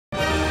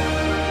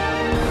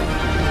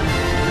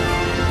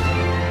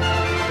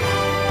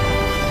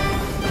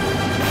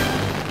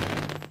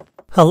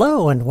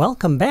Hello and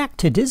welcome back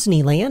to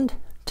Disneyland.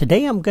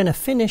 Today I'm going to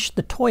finish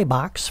the toy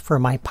box for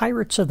my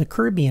Pirates of the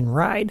Caribbean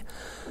ride.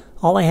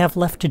 All I have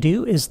left to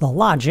do is the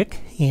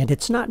logic, and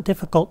it's not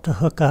difficult to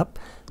hook up,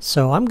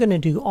 so I'm going to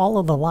do all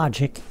of the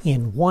logic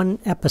in one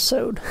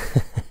episode.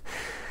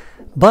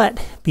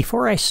 But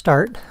before I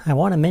start, I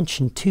want to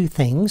mention two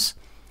things.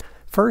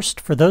 First,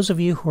 for those of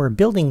you who are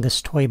building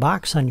this toy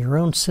box on your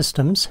own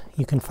systems,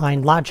 you can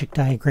find logic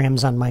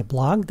diagrams on my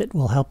blog that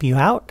will help you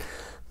out.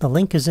 The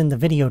link is in the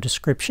video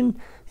description,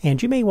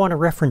 and you may want to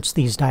reference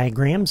these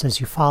diagrams as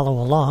you follow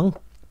along.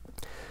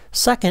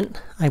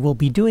 Second, I will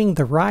be doing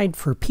the ride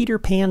for Peter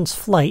Pan's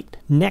Flight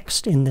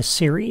next in this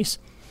series.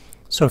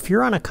 So if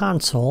you're on a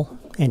console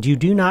and you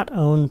do not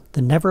own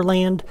the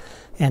Neverland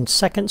and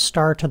Second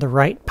Star to the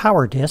Right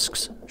power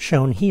discs,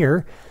 shown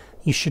here,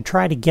 you should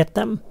try to get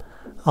them.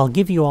 I'll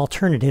give you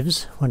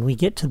alternatives when we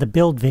get to the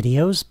build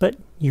videos, but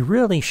you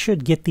really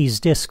should get these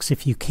discs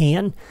if you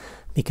can,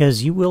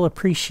 because you will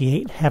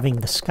appreciate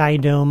having the Sky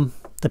Dome,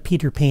 the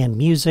Peter Pan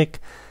music,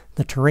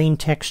 the terrain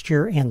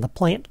texture, and the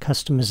plant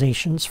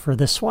customizations for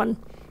this one.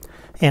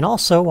 And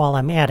also, while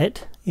I'm at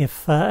it,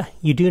 if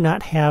you do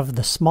not have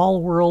the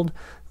Small World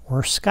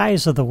or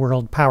Skies of the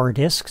World power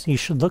discs, you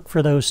should look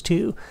for those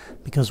too,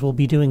 because we'll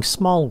be doing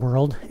Small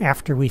World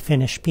after we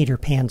finish Peter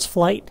Pan's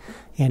Flight,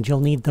 and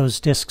you'll need those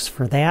discs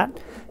for that.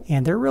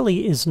 And there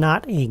really is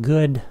not a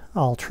good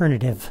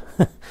alternative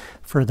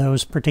for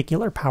those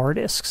particular power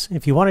discs.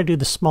 If you want to do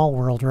the Small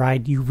World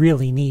ride, you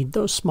really need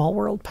those Small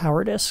World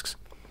power discs.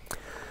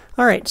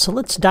 Alright, so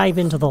let's dive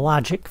into the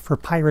logic for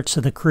Pirates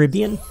of the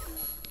Caribbean.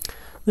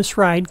 This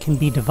ride can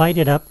be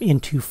divided up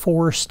into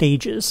 4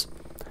 stages.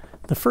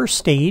 The first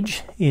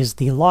stage is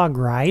the log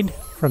ride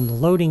from the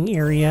loading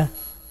area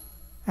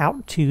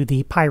out to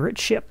the pirate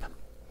ship.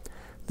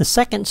 The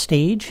second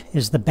stage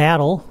is the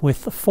battle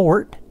with the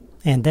fort,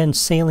 and then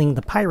sailing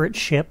the pirate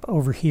ship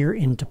over here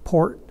into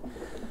port.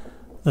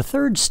 The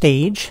third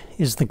stage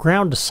is the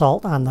ground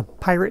assault on the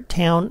pirate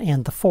town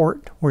and the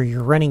fort, where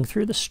you're running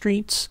through the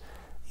streets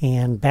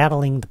and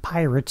battling the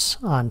pirates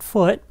on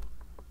foot.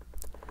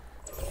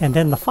 And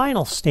then the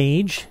final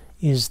stage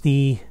is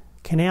the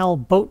canal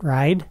boat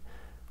ride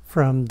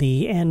from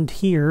the end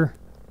here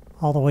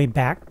all the way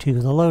back to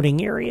the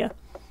loading area.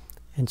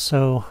 And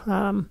so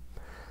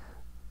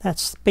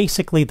that's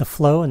basically the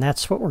flow, and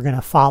that's what we're going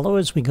to follow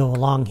as we go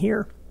along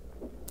here.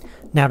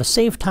 Now, to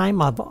save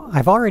time,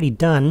 I've already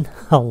done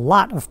a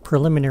lot of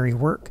preliminary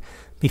work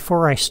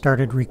before I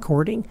started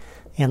recording,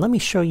 and let me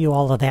show you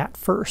all of that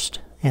first,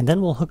 and then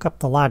we'll hook up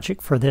the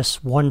logic for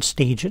this one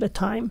stage at a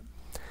time.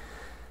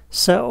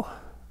 So,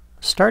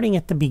 starting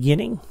at the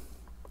beginning,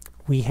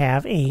 we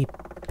have a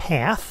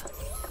path,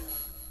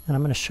 and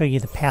I'm going to show you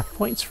the path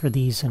points for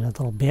these in a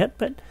little bit,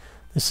 but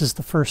this is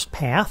the first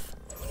path.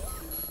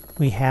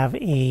 We have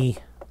a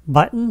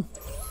button.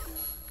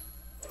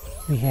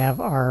 We have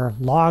our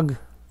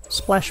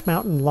Splash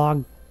Mountain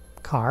log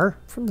car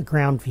from the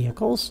ground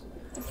vehicles.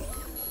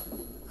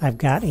 I've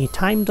got a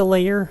time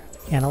delayer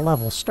and a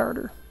level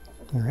starter.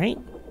 Alright.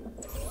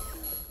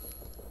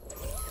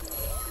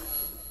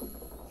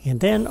 And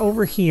then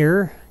over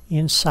here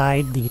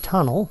inside the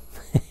tunnel,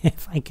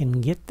 if I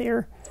can get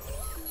there,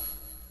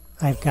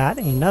 I've got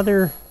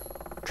another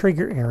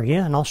trigger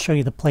area, and I'll show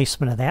you the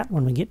placement of that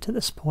when we get to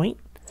this point.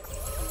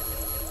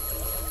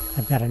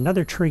 I've got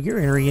another trigger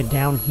area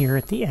down here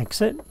at the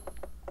exit.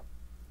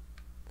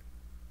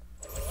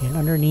 And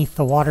underneath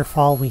the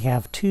waterfall we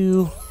have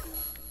 2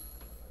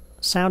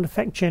 sound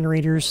effect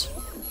generators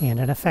and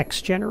an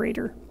effects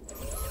generator.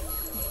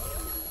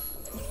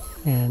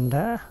 And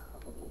I'll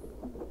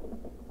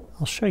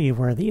show you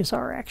where these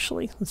are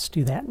actually. Let's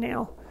do that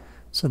now.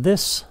 So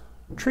this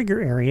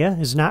trigger area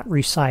is not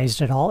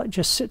resized at all. It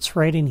just sits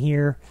right in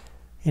here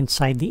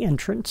inside the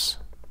entrance,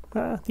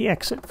 the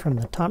exit from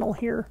the tunnel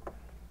here.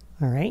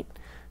 Alright,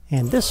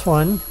 and this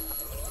one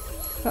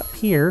up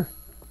here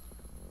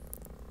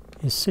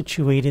is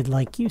situated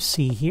like you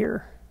see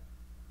here.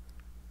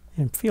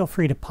 And feel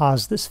free to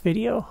pause this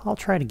video. I'll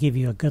try to give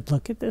you a good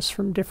look at this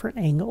from different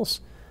angles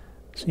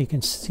so you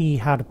can see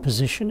how to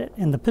position it.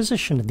 And the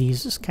position of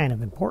these is kind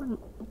of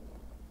important.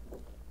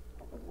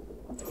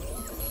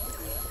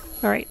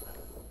 Alright,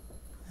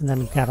 and then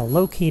we've got a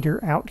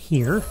locator out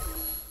here.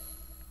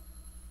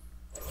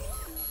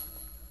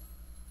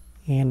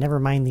 And never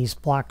mind these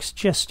blocks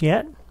just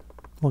yet.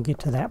 We'll get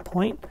to that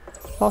point.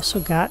 Also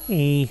got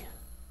a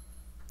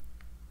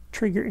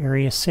trigger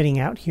area sitting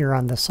out here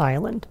on this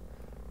island,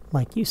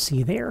 like you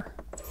see there.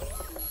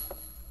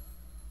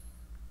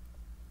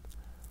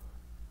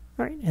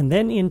 Alright, and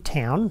then in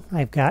town,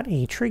 I've got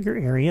a trigger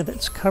area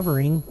that's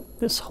covering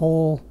this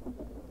whole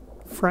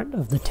front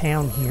of the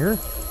town here.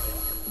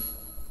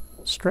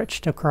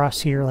 Stretched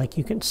across here like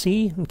you can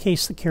see, in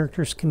case the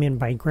characters come in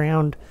by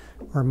ground,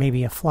 or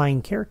maybe a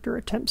flying character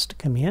attempts to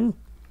come in.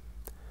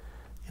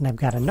 And I've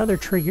got another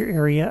trigger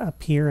area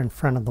up here in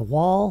front of the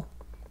wall.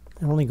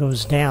 It only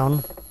goes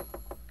down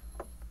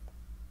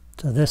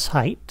to this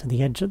height, to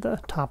the edge of the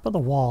top of the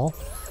wall.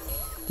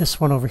 This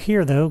one over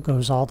here, though,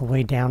 goes all the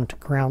way down to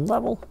ground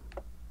level.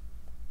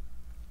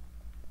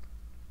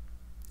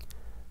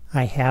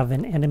 I have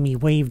an enemy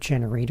wave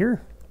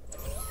generator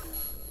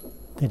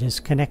that is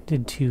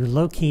connected to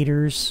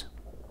locators,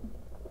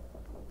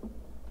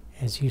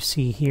 as you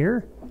see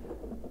here.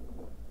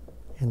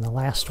 And the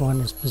last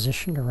one is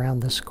positioned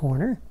around this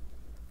corner.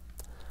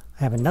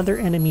 I have another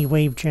enemy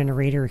wave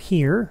generator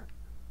here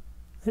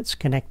that's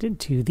connected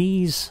to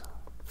these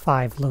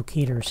 5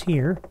 locators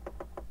here.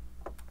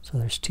 So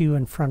there's 2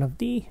 in front of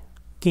the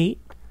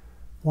gate,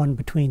 1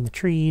 between the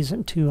trees,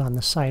 and 2 on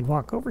the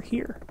sidewalk over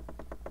here.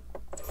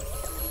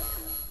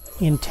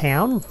 In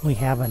town, we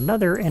have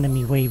another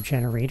enemy wave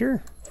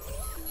generator,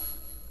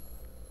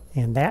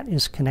 and that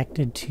is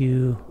connected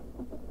to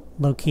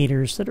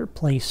locators that are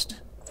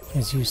placed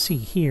as you see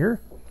here.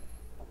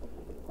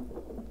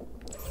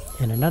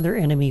 And another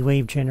enemy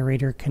wave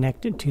generator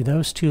connected to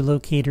those 2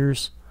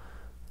 locators,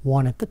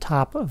 1 at the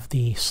top of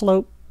the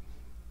slope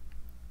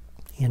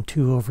and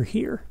 2 over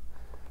here.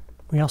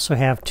 We also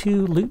have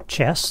 2 loot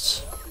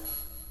chests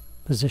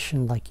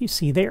positioned like you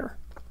see there.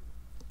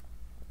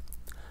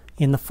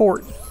 In the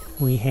fort,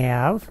 we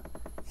have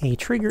a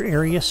trigger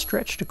area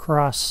stretched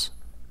across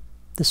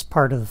this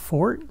part of the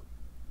fort.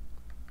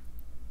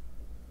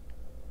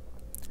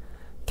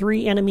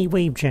 3 enemy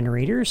wave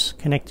generators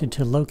connected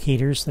to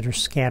locators that are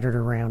scattered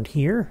around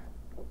here.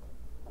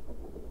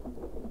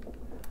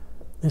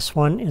 This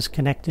one is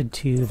connected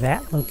to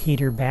that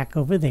locator back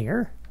over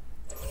there.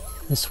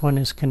 This one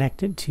is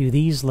connected to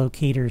these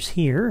locators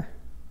here.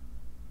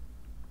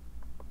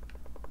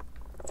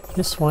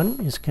 This one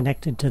is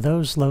connected to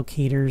those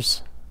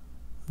locators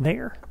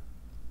there.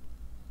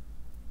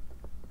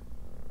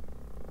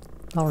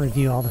 I'll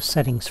review all the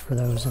settings for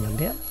those in a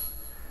bit.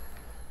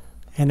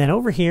 And then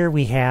over here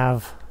we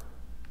have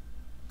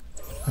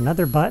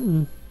another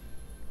button,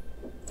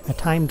 a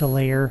time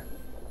delayer,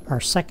 our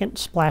second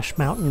Splash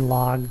Mountain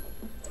log,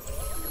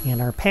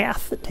 and our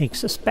path that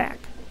takes us back.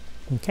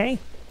 Okay?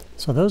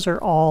 So those are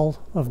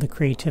all of the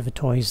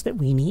Creativitoys that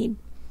we need.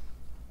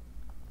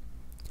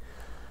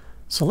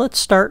 So let's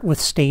start with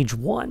stage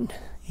 1.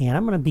 And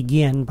I'm going to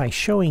begin by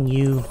showing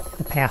you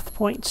the path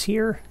points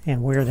here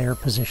and where they're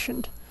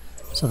positioned.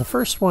 So the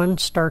first one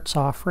starts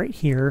off right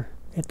here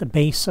at the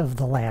base of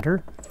the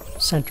ladder,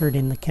 centered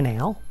in the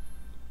canal.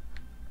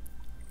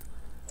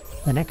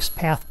 The next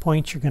path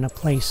point you're going to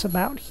place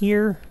about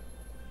here.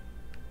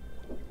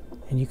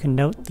 And you can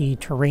note the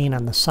terrain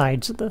on the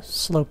sides of the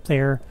slope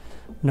there.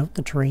 Note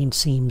the terrain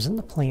seams and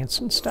the plants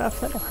and stuff.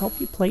 That'll help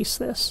you place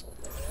this.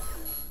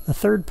 The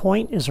third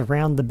point is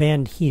around the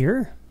bend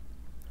here.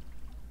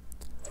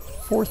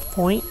 Fourth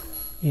point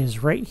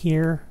is right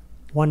here,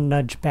 1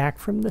 nudge back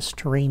from this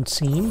terrain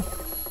seam,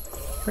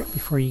 right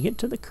before you get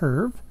to the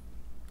curve.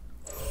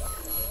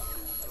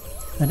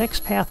 The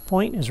next path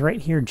point is right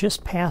here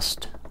just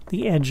past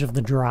the edge of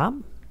the drop.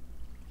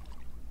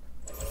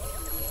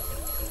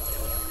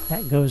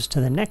 That goes to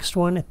the next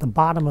one at the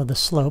bottom of the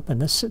slope, and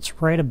this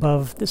sits right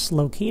above this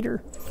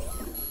locator.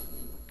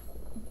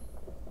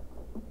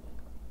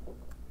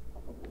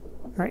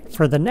 All right,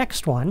 for the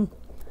next one,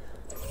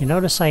 you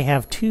notice I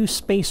have 2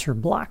 spacer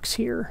blocks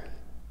here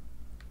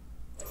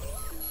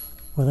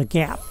with a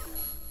gap.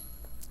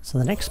 So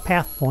the next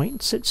path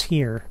point sits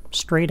here,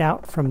 straight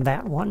out from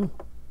that one,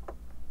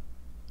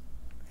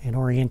 and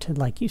oriented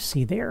like you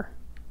see there.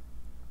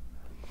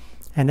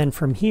 And then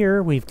from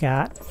here, we've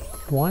got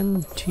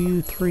 1,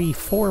 2, 3,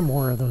 4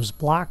 more of those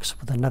blocks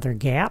with another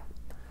gap.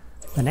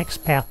 The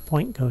next path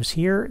point goes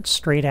here. It's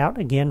straight out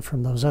again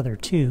from those other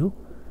 2.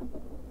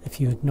 If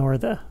you ignore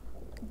the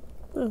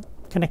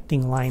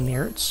connecting line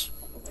there, it's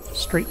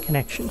straight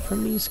connection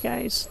from these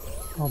guys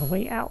all the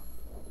way out.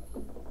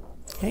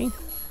 Okay?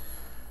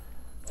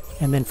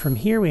 And then from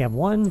here, we have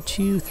 1,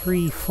 2,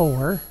 3,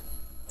 4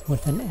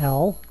 with an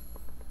L.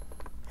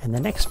 And the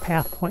next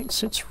path point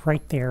sits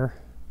right there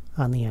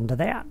on the end of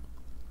that.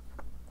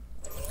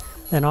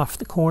 Then off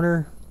the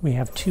corner, we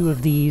have 2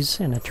 of these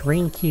and a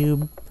terrain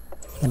cube.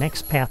 The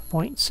next path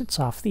point sits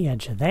off the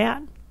edge of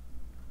that.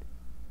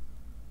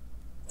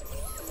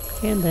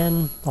 And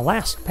then the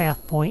last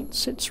path point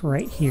sits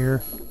right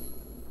here,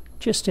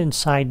 just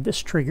inside this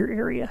trigger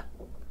area.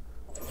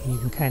 And you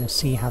can kind of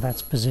see how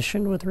that's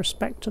positioned with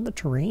respect to the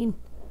terrain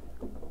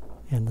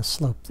and the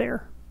slope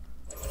there.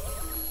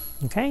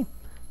 Okay,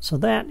 so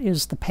that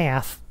is the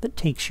path that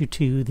takes you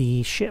to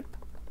the ship.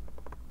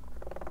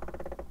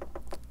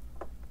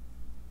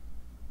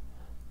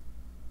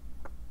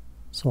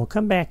 So we'll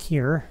come back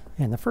here,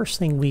 and the first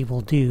thing we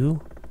will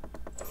do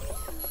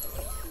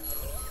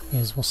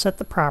is we'll set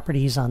the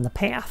properties on the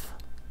path.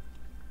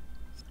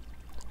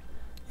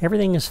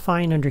 Everything is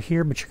fine under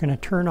here, but you're going to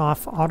turn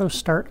off auto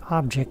start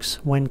objects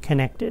when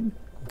connected.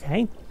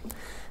 Okay?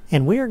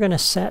 And we are going to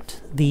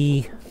set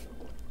the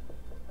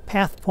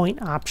path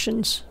point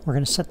options. We're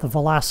going to set the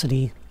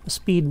velocity, the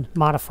speed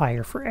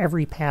modifier for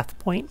every path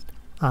point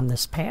on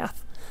this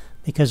path,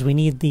 because we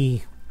need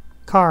the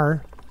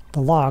car,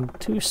 the log,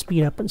 to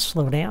speed up and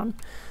slow down.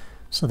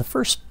 So the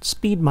first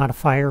speed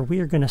modifier we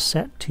are going to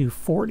set to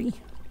 40.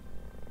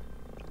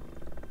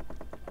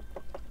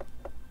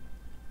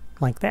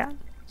 Like that.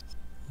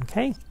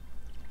 Okay?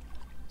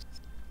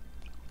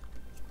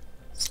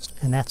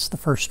 and that's the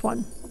first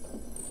one.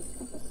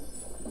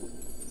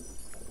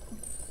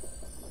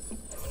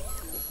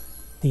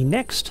 The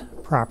next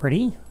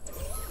property,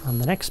 on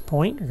the next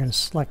point, you're going to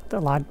select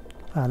the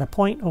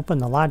point, open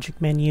the logic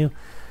menu,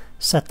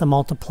 set the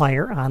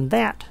multiplier on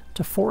that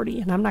to 40.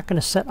 And I'm not going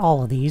to set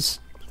all of these,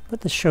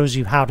 but this shows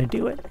you how to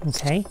do it,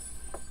 okay?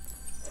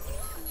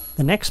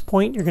 The next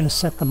point, you're going to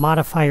set the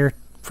modifier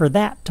for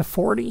that to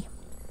 40.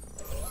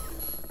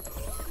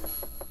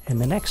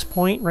 And the next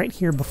point right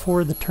here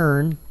before the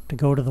turn to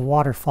go to the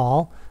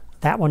waterfall,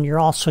 that one you're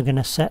also going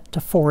to set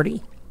to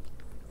 40.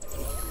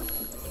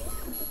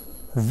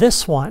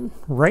 This one,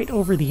 right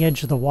over the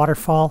edge of the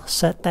waterfall,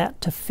 set that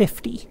to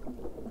 50.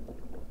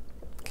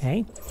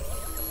 Okay?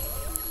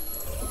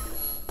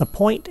 The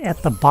point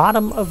at the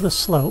bottom of the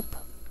slope,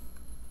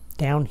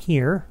 down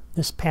here,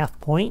 this path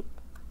point,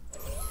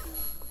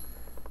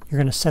 you're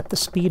going to set the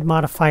speed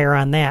modifier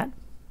on that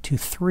to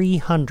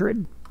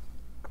 300.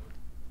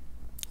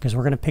 Because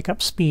we're going to pick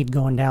up speed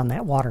going down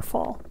that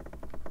waterfall.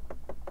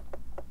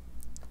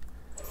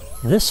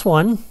 This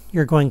one,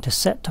 you're going to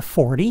set to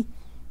 40.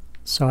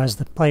 So as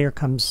the player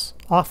comes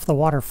off the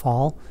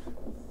waterfall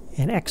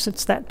and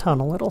exits that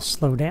tunnel, it'll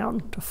slow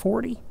down to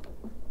 40.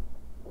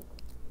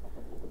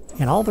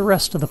 And all the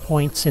rest of the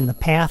points in the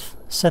path,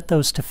 set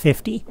those to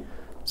 50.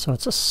 So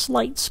it's a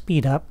slight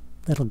speed up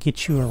that'll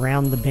get you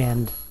around the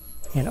bend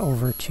and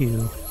over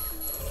to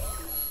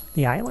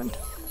the island.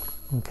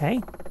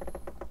 Okay?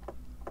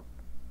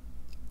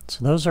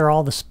 So those are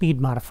all the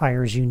speed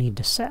modifiers you need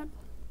to set.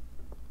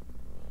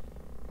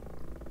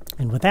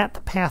 And with that,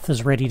 the path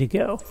is ready to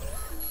go.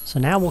 So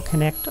now we'll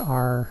connect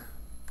our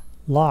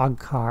log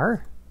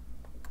car.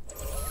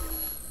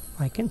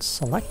 I can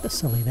select the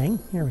silly thing.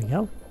 Here we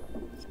go.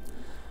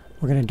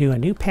 We're going to do a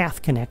new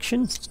path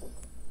connection.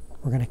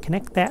 We're going to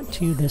connect that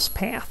to this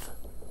path.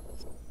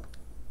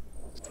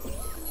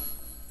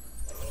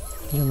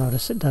 You'll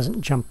notice it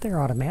doesn't jump there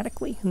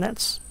automatically, and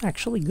that's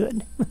actually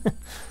good.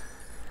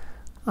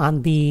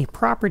 On the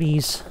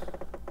properties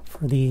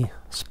for the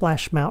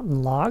Splash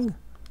Mountain log,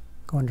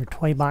 go under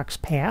Toy Box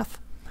Path.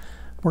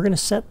 We're going to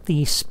set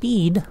the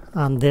speed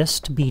on this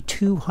to be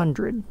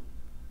 200.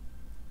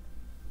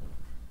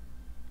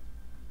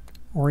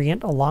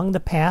 Orient along the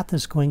path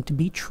is going to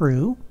be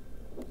true.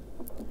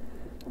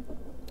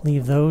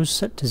 Leave those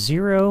set to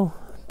 0.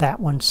 That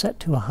one set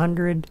to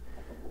 100.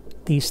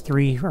 These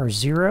three are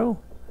 0.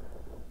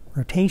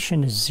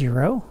 Rotation is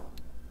 0.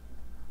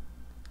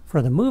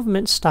 For the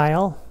movement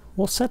style,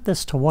 we'll set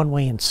this to one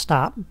way and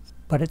stop,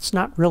 but it's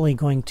not really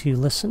going to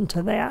listen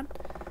to that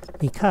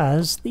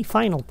because the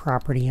final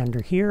property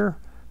under here,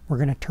 we're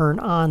going to turn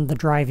on the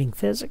driving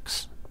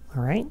physics.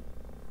 All right?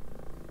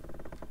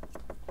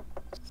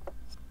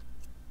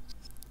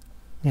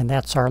 And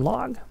that's our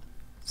log.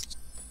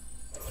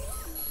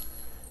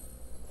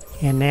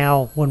 And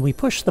now, when we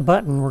push the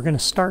button, we're going to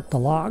start the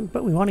log,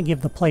 but we want to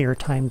give the player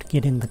time to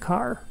get in the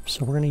car.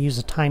 So we're going to use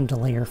a time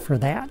delayer for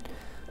that.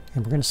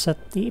 And we're going to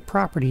set the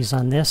properties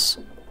on this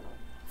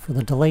for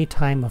the delay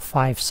time of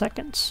 5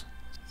 seconds.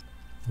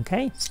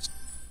 Okay?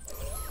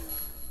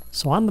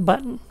 So on the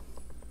button,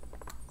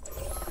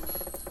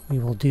 we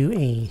will do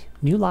a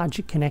new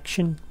logic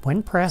connection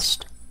when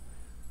pressed.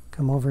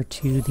 Come over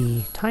to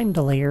the time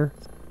delayer,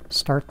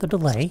 start the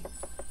delay.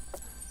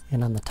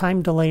 And on the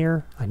time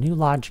delayer, a new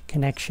logic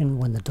connection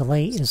when the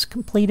delay is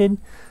completed.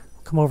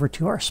 Come over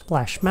to our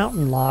Splash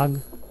Mountain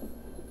log,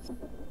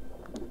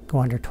 go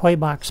under Toy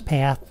Box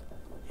Path,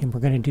 and we're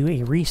going to do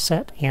a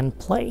reset and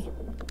play.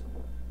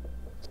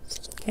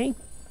 Okay?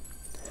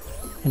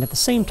 And at the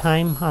same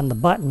time, on the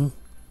button,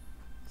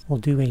 we'll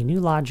do a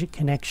new logic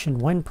connection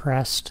when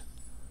pressed.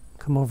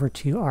 Come over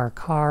to our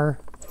car,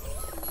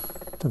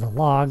 to the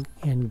log,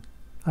 and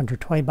under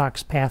Toy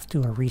Box Path,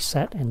 do a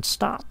reset and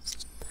stop.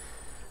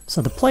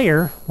 So the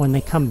player, when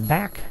they come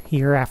back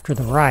here after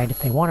the ride, if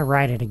they want to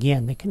ride it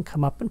again, they can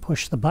come up and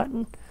push the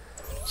button.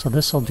 So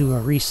this will do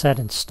a reset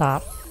and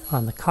stop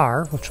on the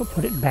car, which will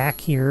put it back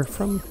here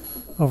from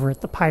over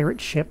at the pirate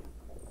ship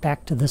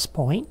back to this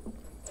point.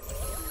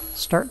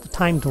 Start the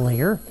time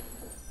delayer.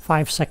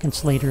 5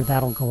 seconds later,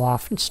 that'll go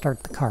off and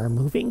start the car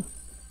moving.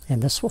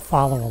 And this will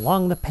follow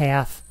along the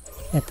path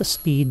at the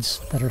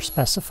speeds that are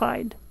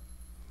specified.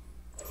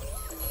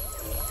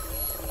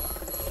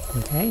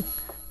 Okay?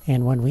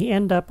 And when we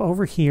end up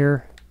over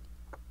here,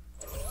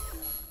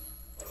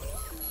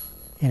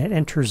 and it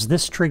enters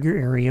this trigger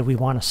area, we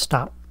want to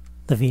stop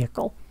the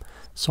vehicle.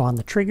 So on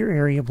the trigger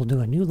area, we'll do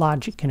a new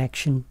logic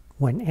connection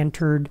when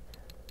entered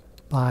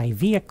by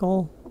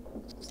vehicle.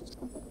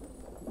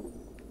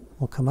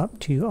 We'll come up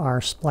to our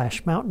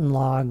Splash Mountain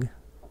log.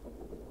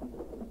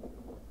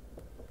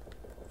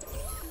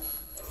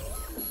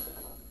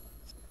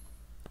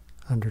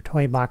 Under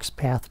Toy Box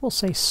Path, we'll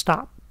say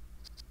stop.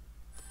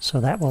 So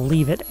that will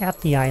leave it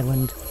at the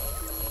island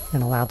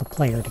and allow the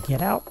player to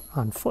get out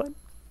on foot.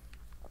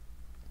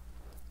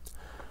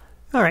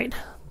 All right,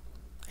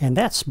 and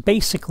that's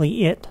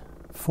basically it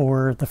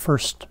for the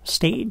first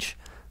stage,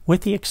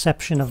 with the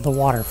exception of the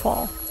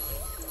waterfall.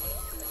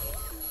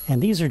 And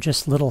these are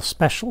just little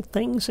special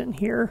things in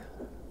here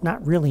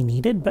not really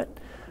needed, but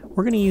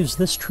we're going to use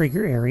this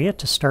trigger area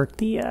to start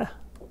the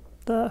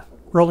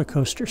roller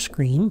coaster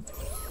screen.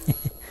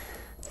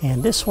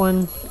 And this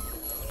one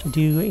to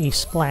do a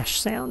splash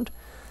sound.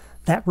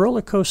 That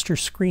roller coaster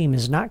scream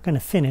is not going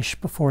to finish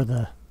before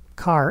the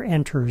car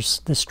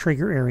enters this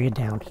trigger area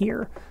down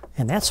here.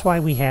 And that's why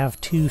we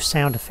have 2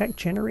 sound effect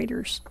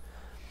generators.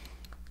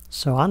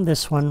 So on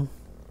this one,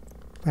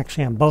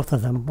 actually on both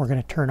of them, we're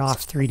going to turn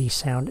off 3D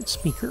sound at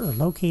speaker or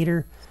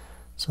locator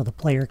so the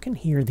player can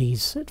hear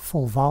these at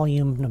full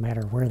volume no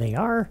matter where they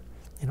are.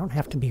 They don't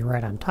have to be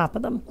right on top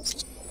of them.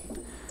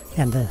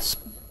 And this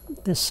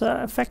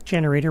effect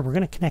generator, we're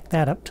going to connect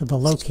that up to the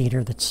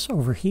locator that's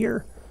over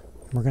here.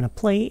 And we're going to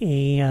play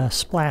a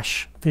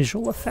splash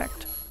visual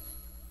effect.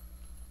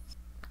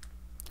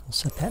 We'll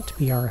set that to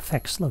be our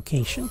effects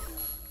location.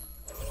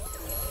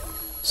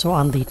 So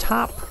on the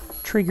top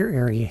trigger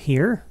area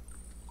here,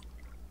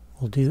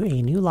 we'll do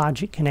a new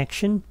logic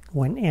connection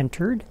when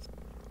entered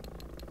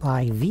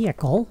by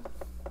vehicle.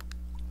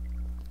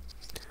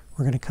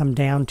 We're going to come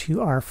down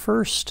to our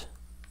first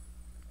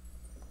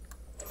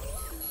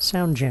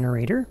sound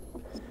generator,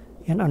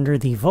 and under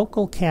the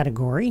vocal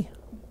category,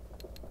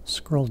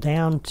 scroll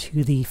down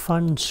to the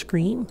fun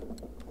scream.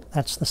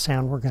 That's the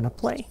sound we're going to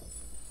play.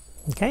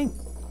 Okay?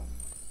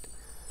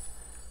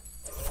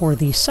 For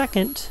the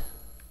second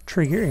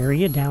trigger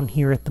area down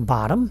here at the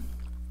bottom,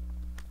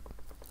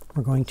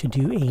 we're going to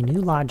do a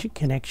new logic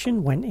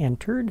connection when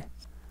entered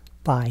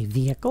by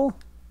vehicle.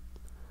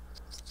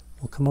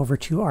 We'll come over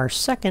to our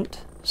second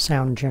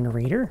sound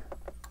generator.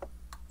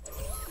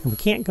 And we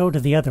can't go to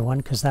the other one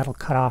because that'll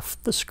cut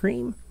off the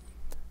scream.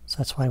 So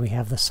that's why we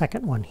have the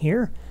second one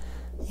here.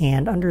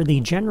 And under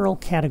the general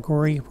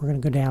category, we're going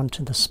to go down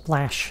to the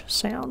splash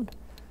sound.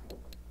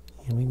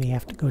 And we may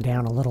have to go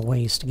down a little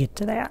ways to get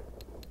to that.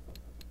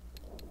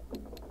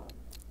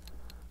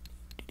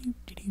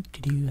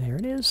 There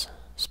it is.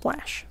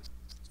 Splash.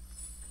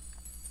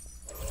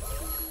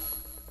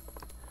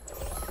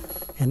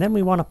 And then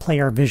we want to play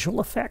our visual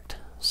effect.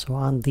 So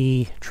on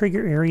the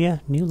trigger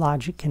area, new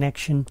logic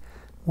connection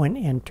when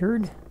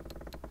entered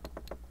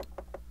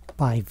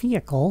by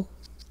vehicle.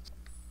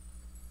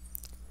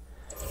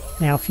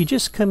 Now if you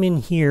just come in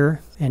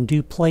here and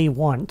do play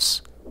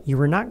once, you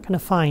are not going to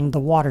find the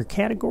water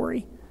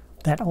category.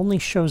 That only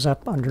shows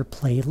up under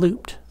play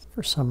looped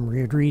for some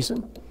weird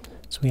reason.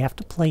 So we have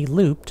to play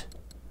looped,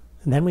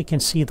 and then we can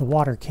see the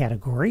water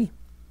category.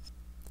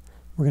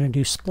 We're going to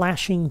do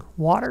splashing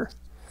water.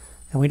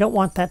 And we don't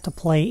want that to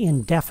play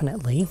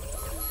indefinitely.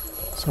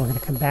 So we're going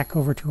to come back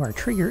over to our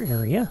trigger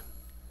area,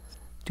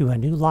 do a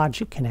new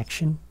logic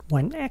connection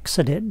when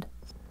exited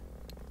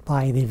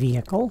by the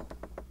vehicle.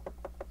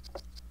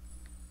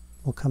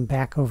 We'll come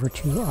back over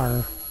to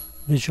our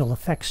visual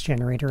effects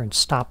generator and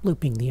stop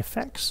looping the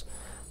effects.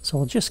 So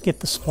we'll just get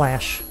the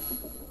splash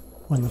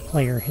when the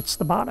player hits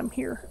the bottom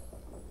here.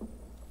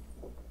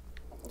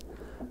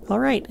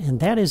 Alright, and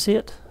that is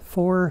it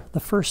for the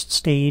first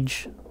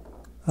stage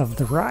of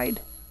the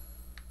ride.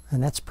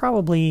 And that's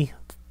probably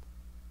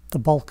the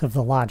bulk of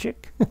the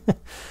logic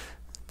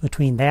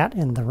between that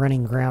and the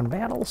running ground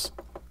battles.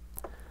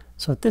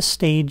 So at this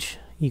stage,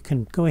 you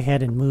can go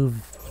ahead and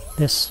move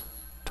this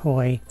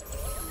toy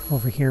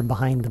over here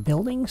behind the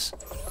buildings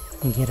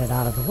and get it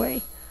out of the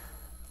way.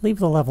 Leave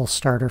the level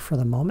starter for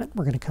the moment.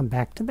 We're going to come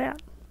back to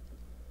that.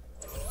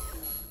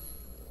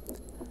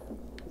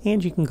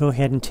 And you can go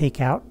ahead and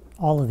take out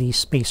all of these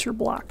spacer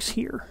blocks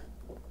here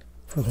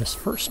for this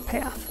first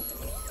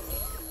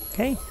path.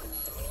 Okay?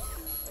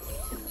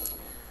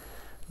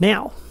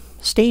 Now,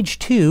 stage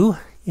 2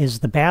 is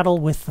the battle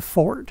with the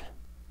fort.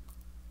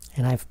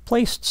 And I've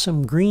placed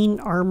some green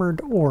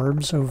armored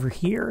orbs over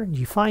here.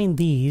 You find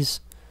these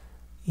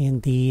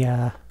in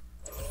the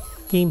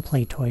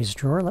gameplay toys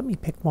drawer. Let me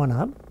pick one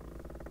up.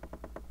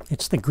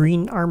 It's the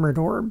green armored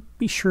orb.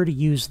 Be sure to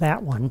use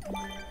that one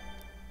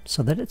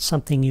so that it's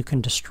something you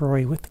can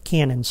destroy with the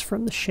cannons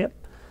from the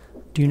ship.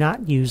 Do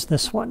not use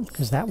this one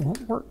because that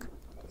won't work.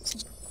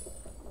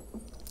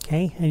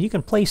 Okay, and you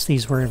can place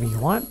these wherever you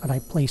want, but I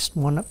placed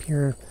one up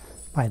here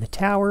by the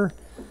tower.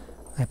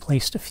 I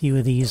placed a few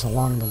of these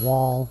along the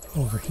wall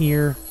over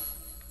here.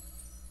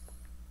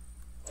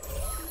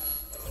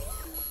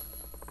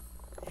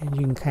 And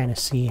you can kind of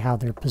see how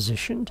they're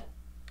positioned.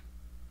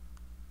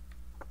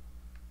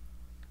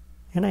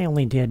 And I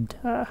only did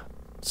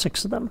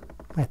 6 of them.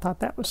 I thought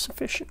that was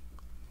sufficient.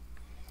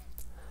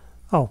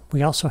 Oh,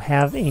 we also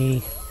have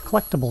a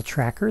collectible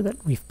tracker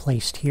that we've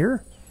placed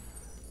here.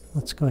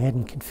 Let's go ahead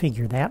and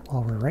configure that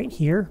while we're right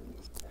here.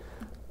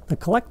 The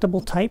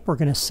collectible type, we're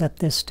going to set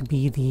this to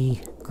be the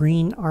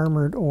green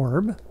armored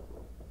orb.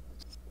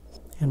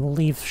 And we'll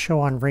leave show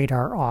on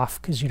radar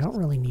off because you don't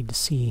really need to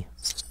see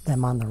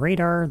them on the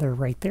radar. They're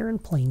right there in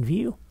plain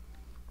view.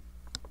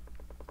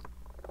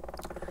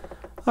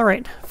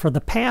 Alright, for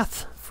the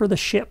path for the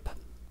ship,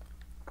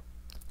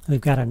 we've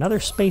got another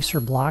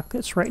spacer block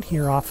that's right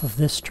here off of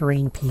this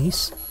terrain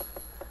piece.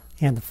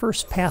 And the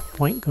first path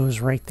point goes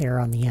right there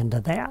on the end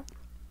of that.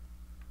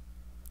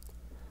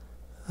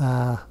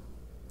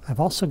 I've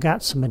also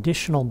got some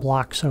additional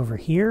blocks over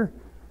here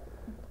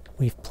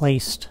We've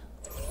placed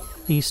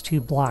these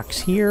 2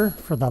 blocks here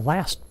for the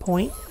last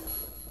point.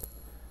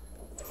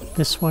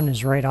 This one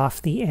is right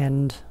off the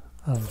end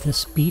of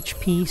this beach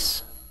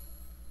piece,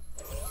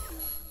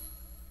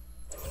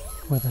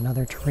 with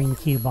another terrain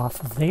cube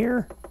off of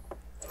there.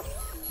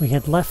 We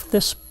had left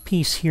this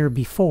piece here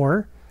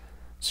before,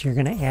 so you're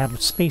going to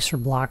add spacer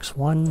blocks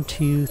 1,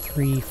 2,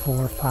 3,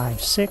 4,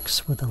 5,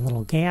 6 with a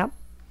little gap,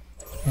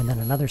 and then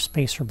another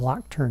spacer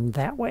block turned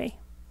that way.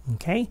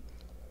 Okay?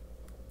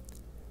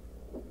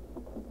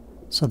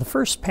 So the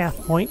first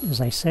path point, as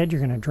I said,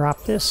 you're going to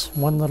drop this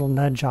 1 little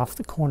nudge off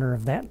the corner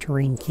of that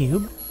terrain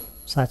cube.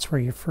 So that's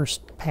where your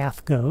first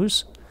path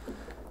goes.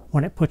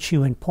 When it puts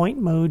you in point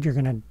mode, you're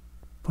going to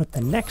put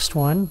the next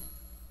one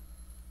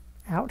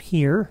out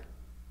here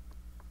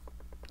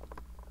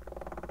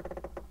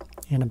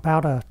in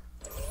about a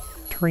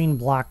terrain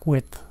block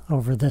width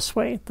over this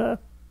way, the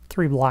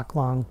 3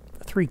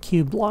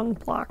 cube long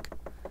block.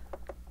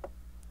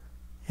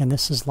 And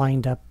this is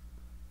lined up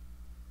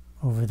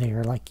over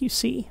there like you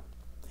see.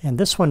 And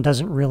this one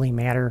doesn't really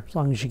matter as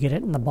long as you get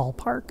it in the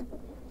ballpark.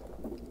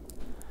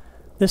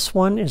 This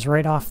one is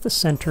right off the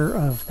center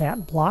of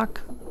that block,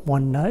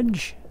 1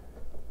 nudge.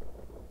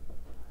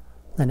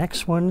 The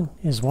next one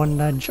is 1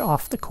 nudge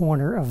off the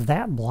corner of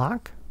that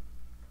block.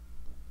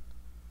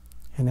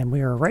 And then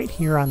we are right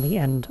here on the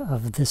end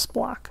of this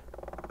block.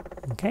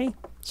 Okay,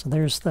 so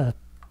there's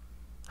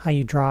how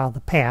you draw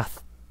the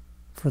path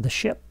for the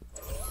ship.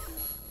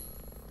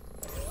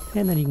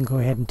 And then you can go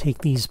ahead and take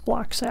these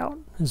blocks out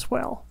as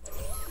well.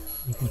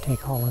 You can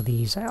take all of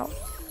these out.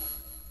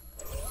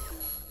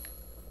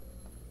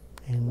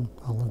 And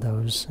all of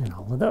those, and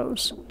all of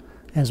those.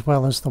 As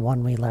well as the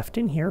one we left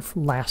in here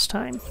from last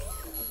time.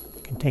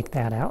 You can take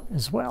that out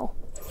as well.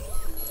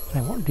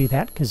 I won't do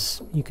that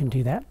because you can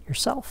do that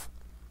yourself.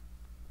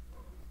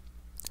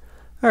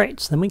 Alright,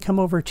 so then we come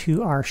over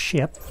to our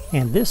ship,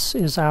 and this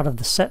is out of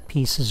the set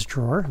pieces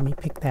drawer. Let me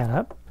pick that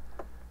up.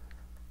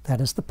 That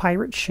is the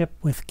pirate ship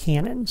with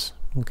cannons.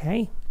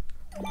 Okay?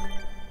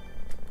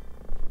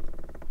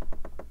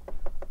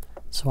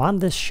 So on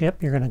this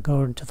ship, you're going to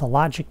go to the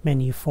logic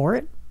menu for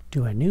it,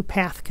 do a new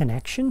path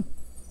connection.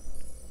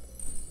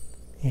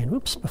 And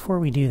oops, before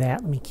we do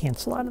that, let me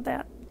cancel out of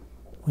that.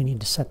 We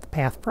need to set the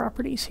path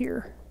properties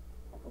here.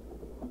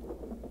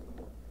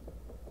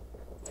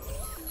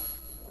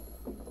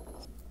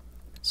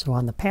 So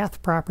on the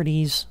path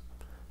properties,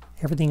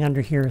 everything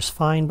under here is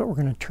fine, but we're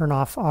going to turn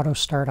off auto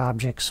start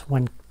objects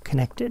when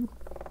connected.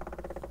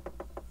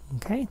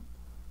 Okay?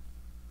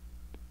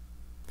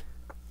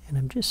 And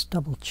I'm just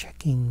double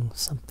checking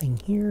something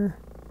here.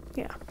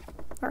 Yeah,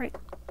 all right.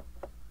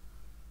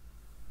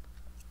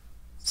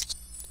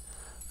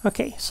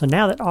 Okay, so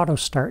now that auto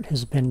start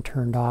has been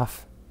turned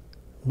off,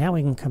 now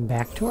we can come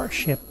back to our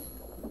ship,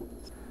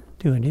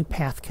 do a new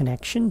path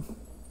connection,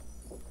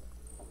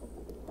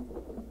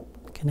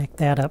 connect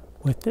that up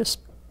with this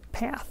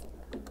path.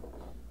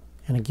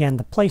 And again,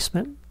 the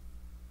placement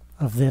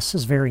of this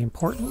is very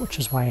important, which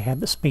is why I had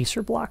the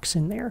spacer blocks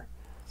in there.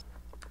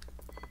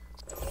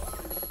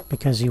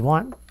 Because you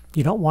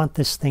don't want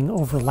this thing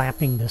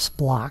overlapping this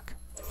block,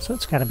 so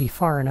it's got to be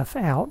far enough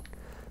out,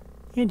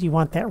 and you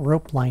want that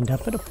rope lined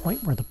up at a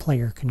point where the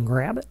player can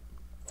grab it.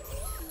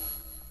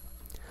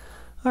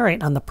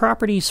 Alright, on the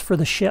properties for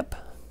the ship,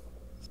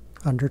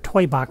 under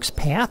Toy Box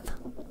Path,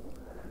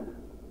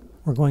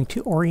 we're going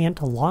to orient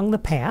along the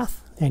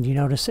path, and you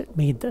notice it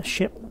made the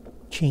ship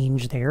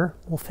change there.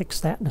 We'll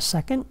fix that in a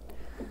second.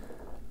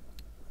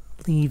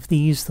 Leave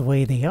these the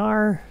way they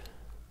are.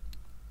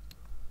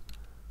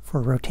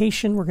 For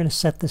rotation, we're going to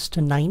set this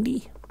to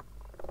 90.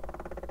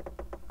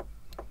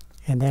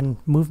 And then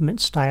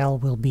movement style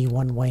will be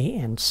one way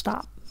and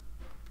stop.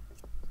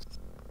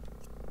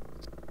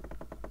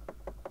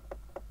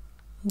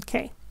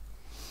 Okay.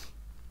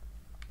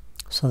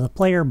 So the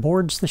player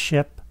boards the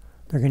ship.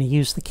 They're going to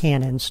use the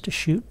cannons to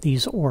shoot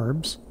these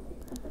orbs.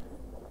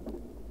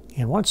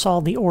 And once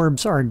all the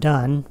orbs are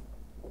done,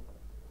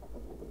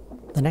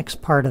 the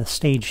next part of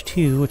stage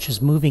 2, which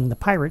is moving the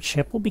pirate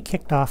ship, will be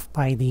kicked off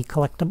by the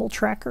collectible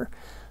tracker.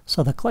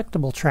 So the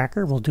collectible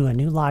tracker will do a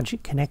new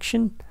logic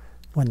connection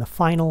when the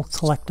final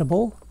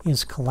collectible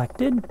is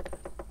collected.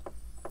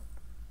 We'll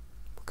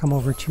come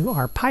over to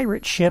our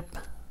pirate ship,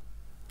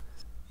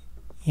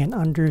 and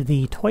under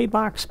the Toy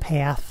Box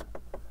Path,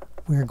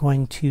 we're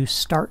going to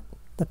start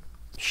the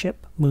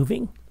ship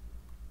moving.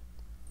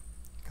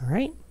 All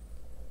right.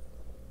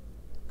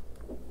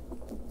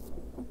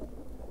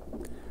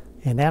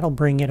 And that'll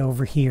bring it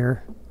over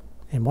here.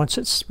 And once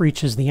it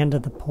reaches the end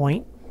of the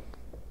point,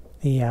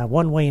 the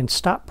one-way and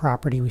stop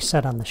property we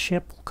set on the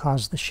ship will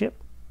cause the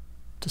ship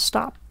to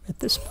stop at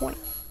this point.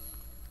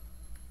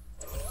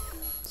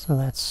 So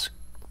that's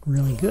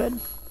really good.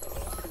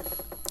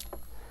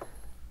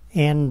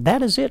 And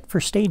that is it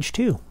for stage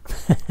 2.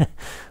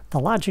 The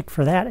logic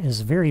for that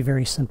is very,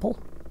 very simple.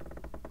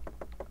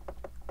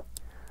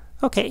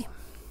 Okay,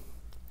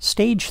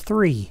 stage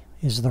 3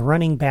 is the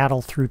running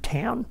battle through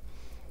town.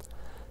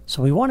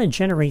 So we want to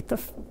generate the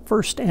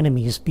first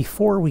enemies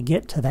before we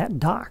get to that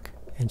dock.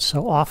 And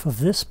so off of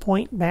this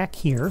point back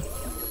here,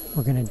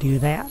 we're going to do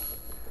that.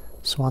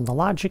 So on the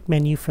logic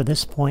menu for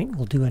this point,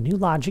 we'll do a new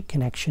logic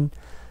connection.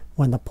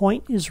 When the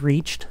point is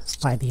reached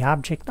by the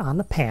object on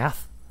the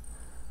path,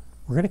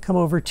 we're going to come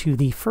over to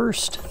the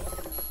first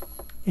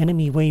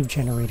enemy wave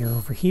generator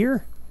over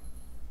here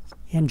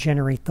and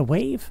generate the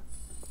wave.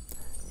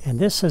 And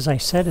this, as I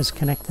said, is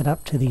connected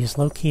up to these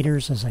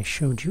locators as I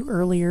showed you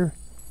earlier.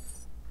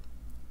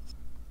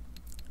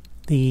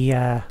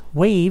 The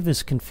wave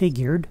is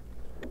configured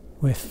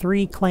with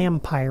 3 clam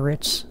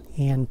pirates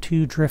and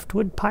 2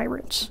 driftwood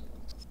pirates.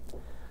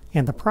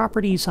 And the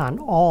properties on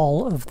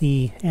all of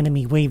the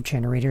enemy wave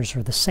generators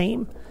are the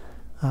same.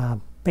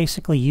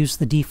 Basically use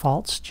the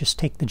defaults, just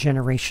take the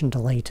generation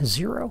delay to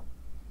 0.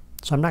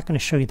 So I'm not going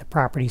to show you the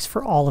properties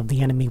for all of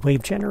the enemy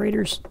wave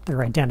generators.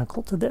 They're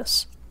identical to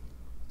this.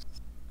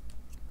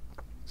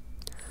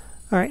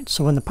 Alright,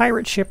 so when the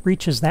pirate ship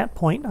reaches that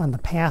point on the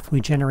path, we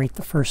generate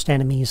the first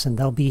enemies, and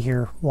they'll be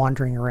here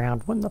wandering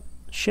around when the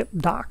ship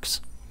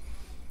docks.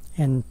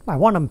 And I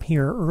want them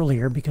here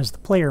earlier because the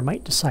player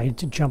might decide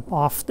to jump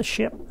off the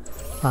ship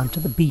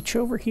onto the beach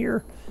over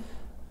here.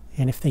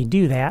 And if they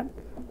do that,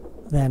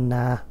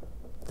 then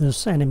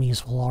those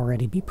enemies will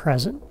already be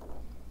present.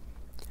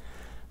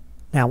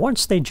 Now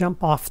once they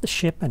jump off the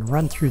ship and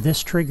run through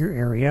this trigger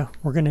area,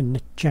 we're going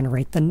to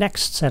generate the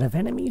next set of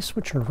enemies,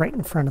 which are right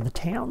in front of the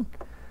town.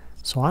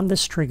 So on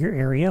this trigger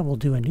area, we'll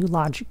do a new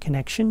logic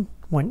connection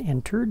when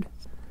entered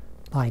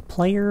by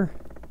player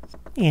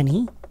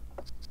any.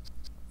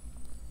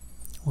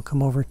 We'll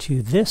come over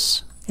to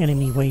this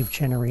enemy wave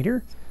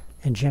generator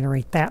and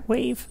generate that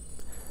wave.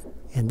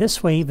 And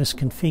this wave is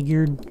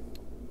configured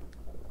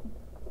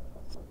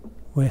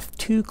with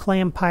 2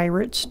 clam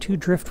pirates, 2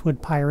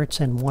 driftwood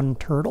pirates, and 1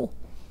 turtle.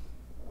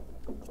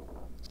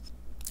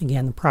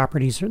 Again, the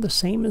properties are the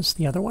same as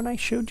the other one I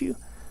showed you.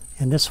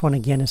 And this one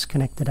again is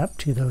connected up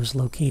to those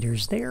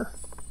locators there.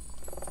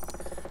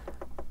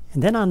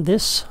 And then on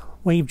this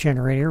wave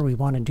generator, we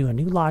want to do a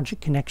new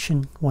logic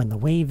connection. When the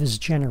wave is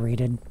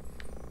generated,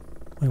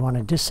 we want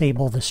to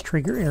disable this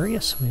trigger area,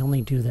 so we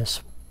only do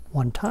this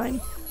one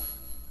time.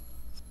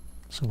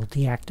 So we'll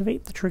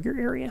deactivate the trigger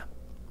area.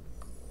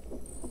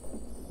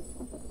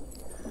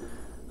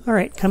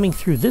 Alright, coming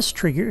through this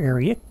trigger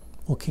area,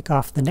 we'll kick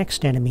off the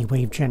next enemy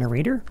wave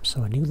generator.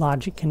 So a new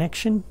logic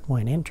connection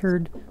when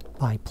entered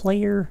by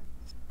player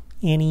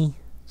any.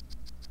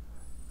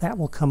 That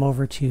will come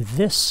over to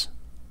this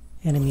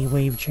enemy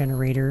wave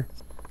generator,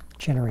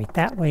 generate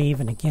that wave,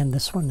 and again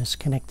this one is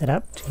connected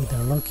up to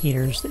the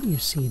locators that you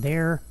see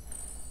there.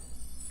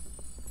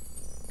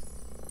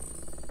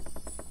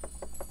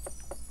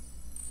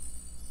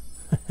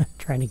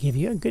 Trying to give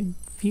you a good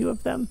view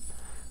of them.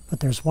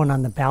 But there's one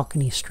on the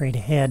balcony straight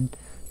ahead,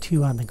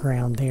 2 on the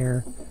ground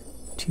there,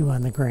 2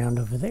 on the ground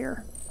over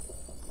there.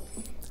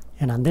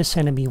 And on this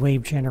enemy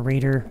wave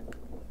generator,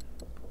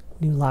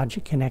 new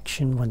logic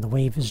connection when the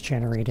wave is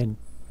generated,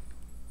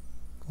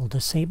 we'll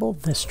disable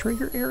this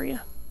trigger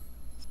area.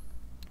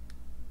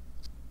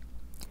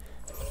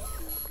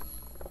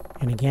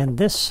 And again,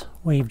 this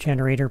wave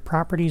generator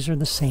properties are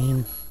the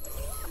same.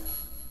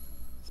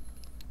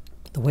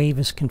 The wave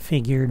is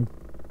configured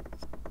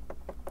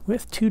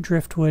with 2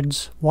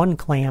 driftwoods, 1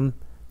 clam,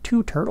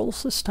 2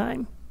 turtles this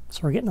time.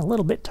 So we're getting a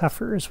little bit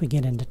tougher as we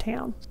get into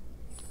town.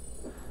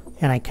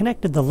 And I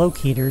connected the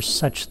locators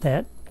such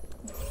that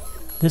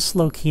this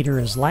locator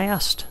is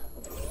last,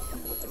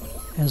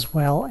 as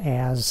well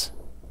as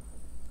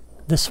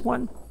this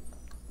one.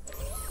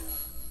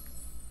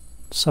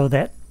 So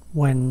that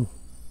when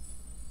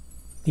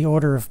the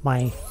order of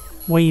my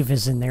wave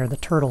is in there, the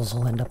turtles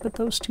will end up at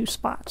those 2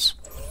 spots.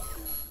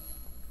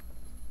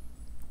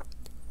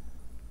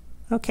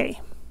 Okay.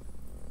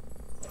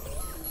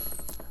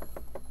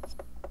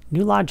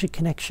 New logic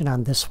connection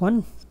on this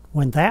one.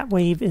 When that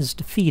wave is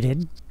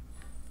defeated,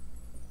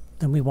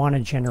 then we want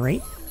to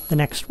generate the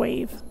next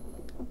wave.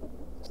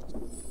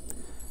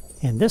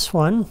 And this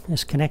one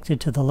is connected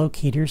to the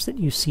locators that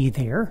you see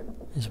there,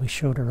 as we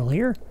showed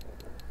earlier.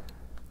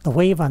 The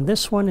wave on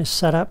this one is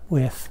set up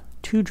with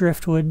 2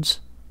 driftwoods,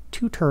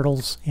 2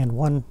 turtles, and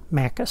 1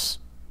 Macus,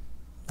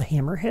 the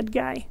hammerhead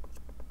guy.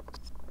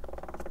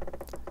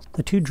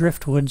 The 2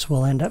 driftwoods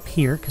will end up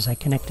here because I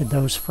connected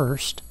those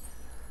first.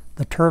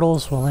 The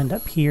turtles will end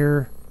up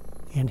here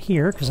and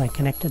here because I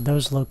connected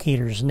those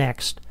locators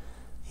next.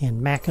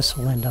 And Macus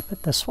will end up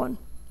at this one.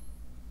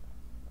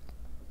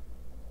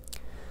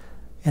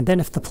 And then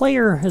if the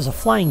player is a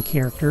flying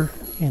character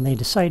and they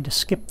decide to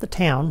skip the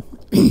town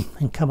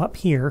and come up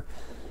here,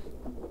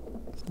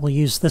 we'll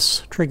use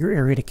this trigger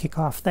area to kick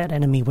off that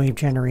enemy wave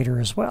generator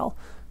as well.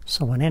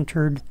 So when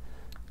entered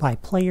by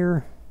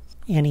player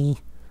any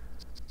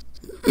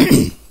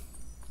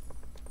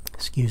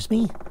excuse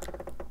me,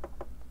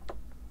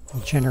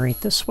 we'll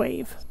generate this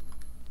wave.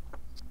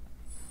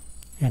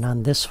 And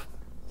on this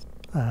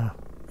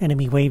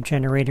enemy wave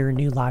generator,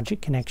 new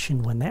logic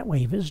connection, when that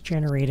wave is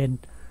generated,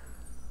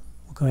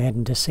 we'll go ahead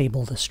and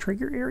disable this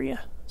trigger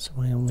area. So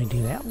we only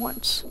do that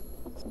once.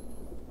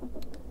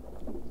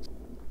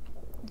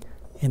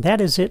 And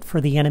that is it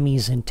for the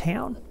enemies in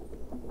town.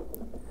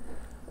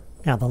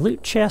 Now the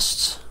loot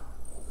chests,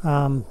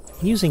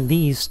 using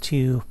these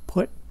to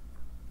put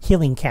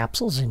healing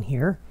capsules in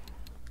here,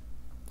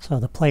 so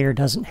the player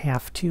doesn't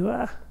have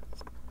to,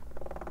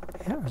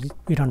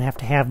 we don't have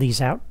to have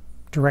these out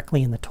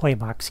directly in the toy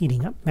box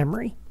eating up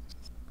memory.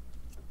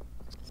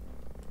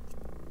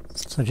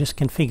 So just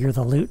configure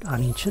the loot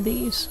on each of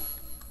these.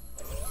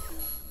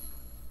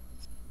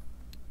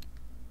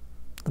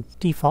 The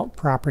default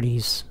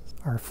properties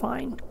are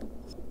fine.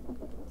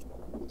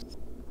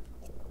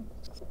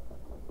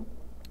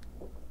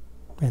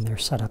 And they're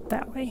set up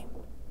that way.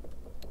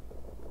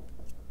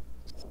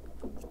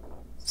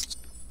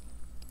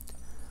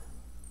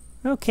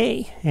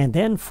 Okay, and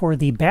then for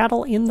the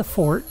battle in the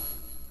fort,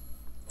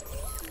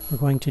 we're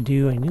going to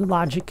do a new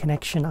logic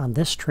connection on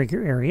this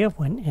trigger area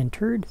when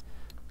entered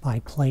by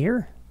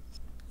player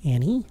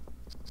any.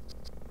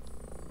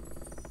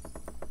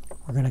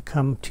 We're going to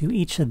come to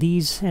each of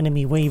these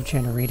enemy wave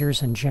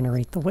generators and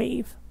generate the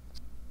wave.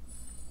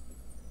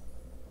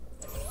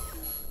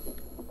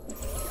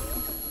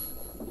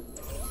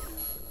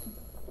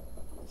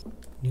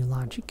 New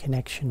logic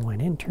connection when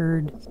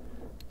entered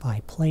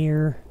by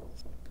player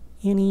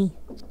any.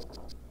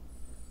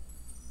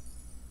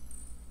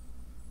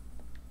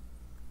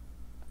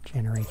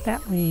 Generate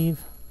that wave.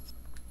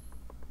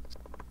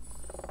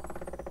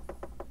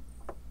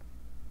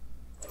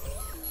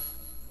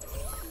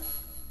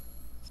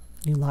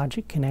 New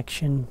logic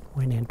connection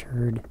when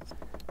entered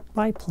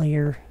by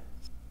player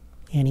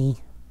any.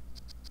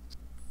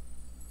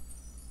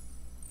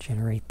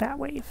 Generate that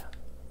wave.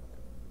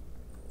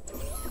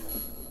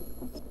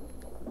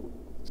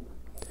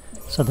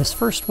 So this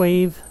first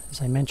wave,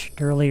 as I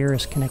mentioned earlier,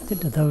 is connected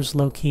to those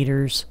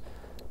locators,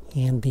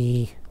 and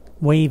the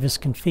wave is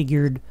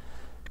configured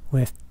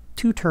with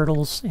 2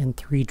 turtles and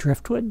 3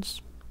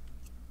 driftwoods.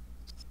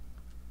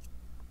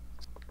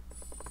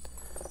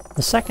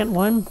 The second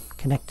one,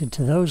 connected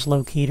to those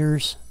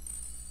locators,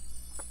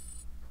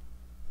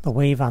 the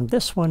wave on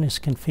this one is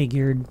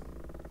configured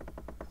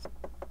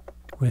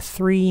with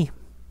 3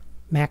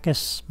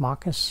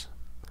 Machus,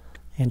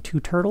 and 2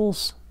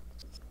 turtles.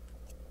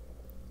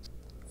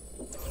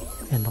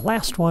 And the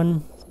last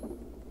one,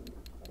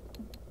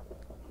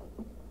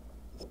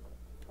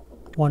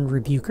 1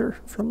 Rebuker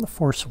from the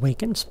Force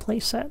Awakens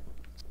playset.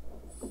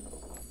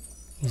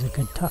 He's a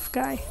good tough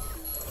guy.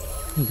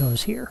 He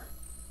goes here.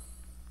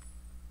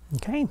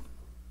 Okay.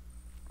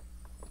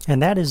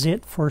 And that is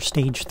it for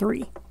stage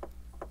 3.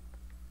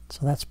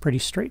 So that's pretty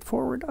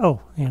straightforward.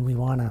 Oh, and we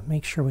want to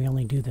make sure we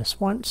only do this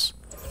once.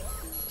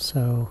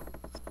 So,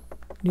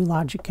 new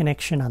logic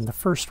connection on the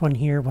first one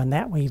here. When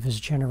that wave is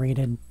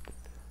generated,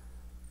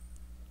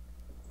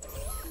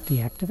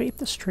 deactivate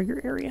this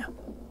trigger area.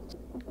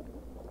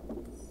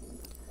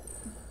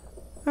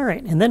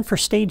 Alright, and then for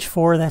stage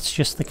 4, that's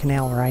just the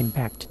canal ride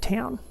back to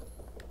town.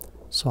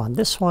 So on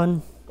this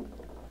one,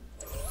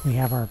 we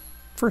have our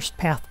first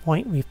path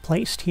point we've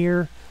placed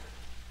here.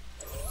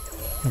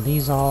 And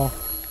these all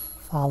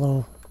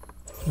follow.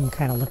 You can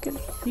kind of look at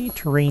the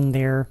terrain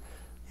there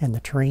and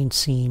the terrain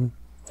seam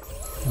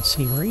and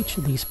see where each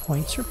of these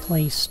points are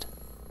placed.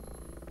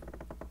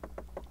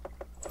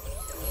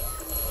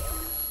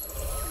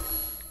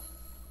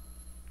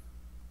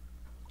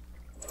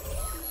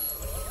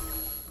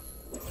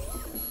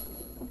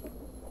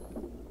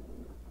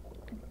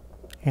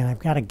 And I've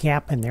got a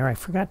gap in there. I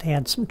forgot to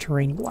add some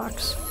terrain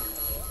blocks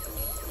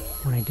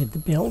when I did the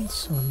build,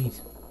 so let me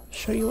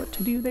show you what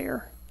to do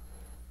there.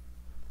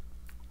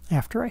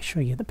 After I show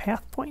you the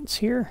path points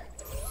here,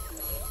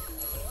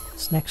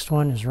 this next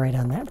one is right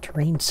on that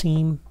terrain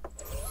seam.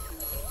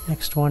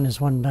 Next one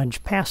is one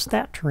nudge past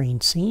that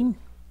terrain seam.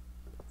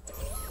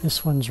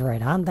 This one's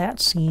right on that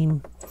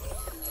seam.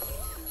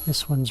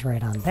 This one's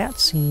right on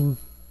that seam.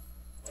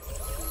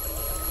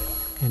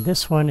 And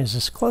this one is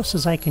as close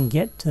as I can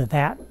get to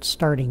that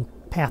starting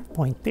path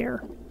point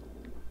there.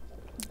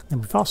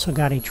 And we've also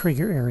got a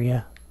trigger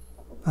area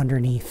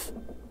underneath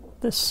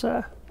this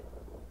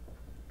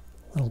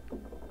little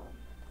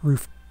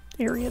roof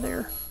area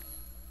there.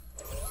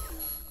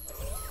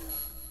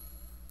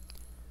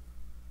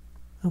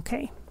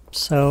 Okay,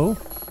 so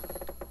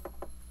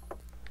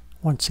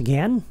once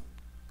again,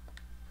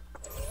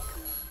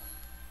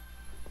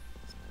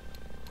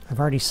 I've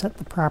already set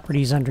the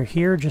properties under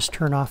here. Just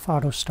turn off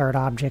auto start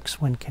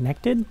objects when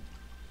connected.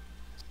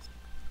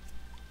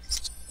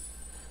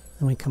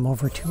 Then we come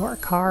over to our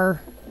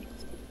car,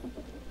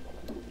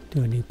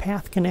 do a new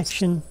path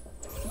connection,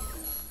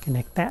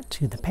 connect that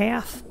to the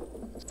path,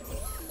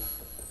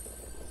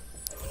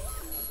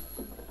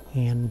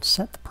 and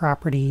set the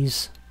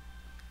properties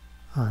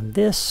on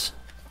this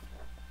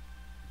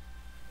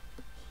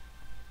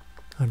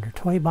under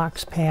toy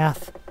box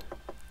path.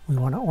 We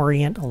want to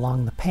orient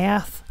along the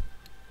path.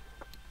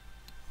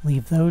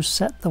 Leave those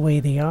set the way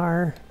they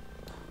are.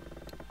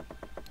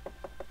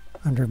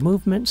 Under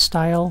movement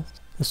style,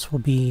 this will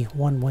be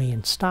one way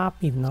and stop,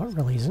 even though it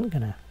really isn't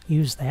going to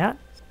use that.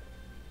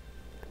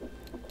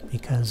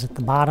 Because at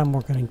the bottom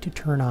we're going to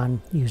turn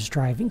on use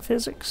driving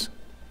physics.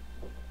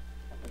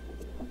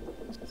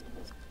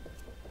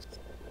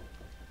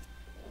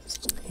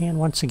 And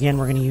once again,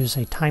 we're going to use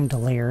a time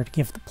delayer to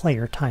give the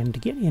player time to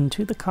get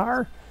into the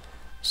car.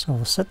 So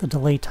we'll set the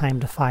delay time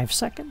to 5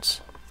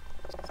 seconds.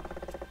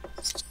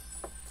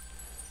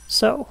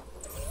 So,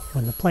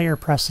 when the player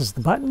presses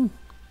the button,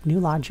 new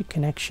logic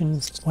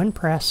connection when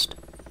pressed.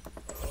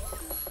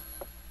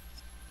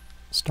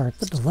 Start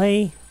the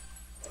delay.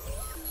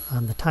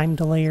 On the time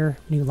delayer,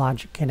 new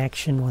logic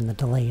connection when the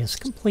delay is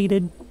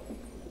completed.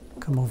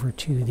 Come over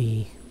to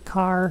the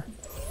car.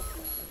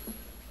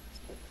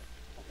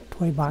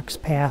 Toy box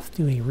path,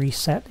 do a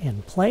reset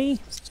and play.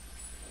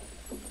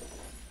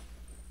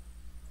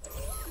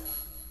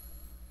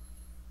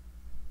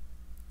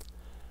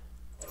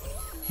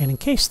 And in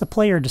case the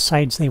player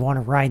decides they want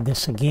to ride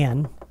this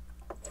again,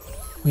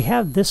 we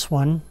have this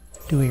one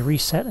do a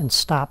reset and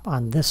stop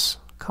on this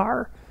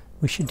car.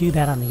 We should do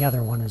that on the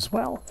other one as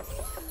well.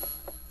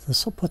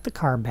 This will put the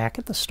car back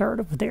at the start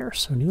of there.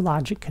 So new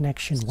logic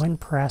connection when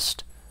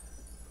pressed.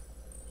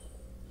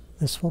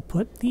 This will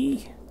put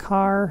the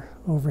car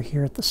over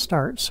here at the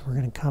start. So we're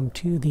going to come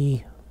to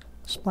the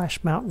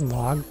Splash Mountain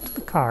log to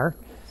the car.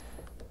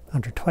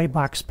 Under Toy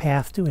Box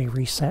Path, do a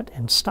reset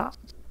and stop.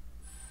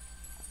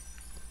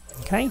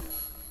 Okay.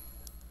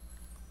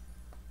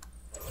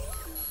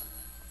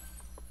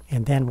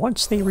 And then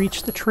once they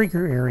reach the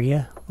trigger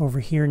area over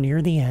here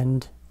near the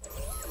end,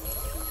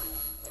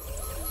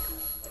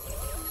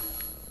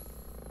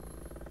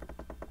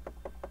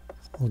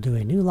 we'll do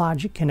a new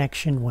logic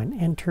connection when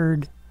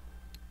entered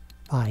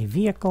by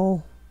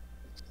vehicle.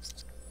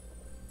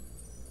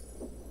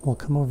 We'll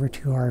come over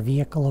to our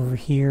vehicle over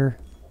here.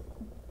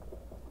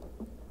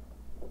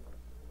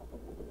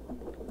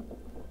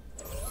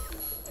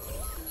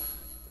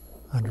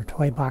 Under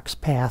Toy Box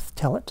Path,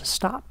 tell it to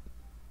stop.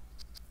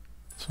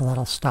 So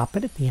that'll stop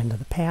it at the end of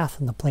the path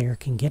and the player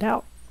can get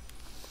out.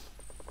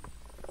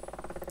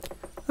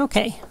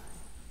 Okay,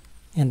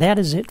 and that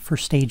is it for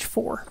stage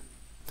 4.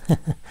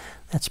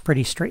 That's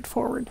pretty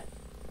straightforward.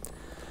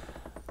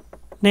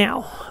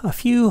 Now, a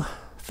few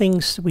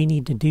things we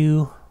need to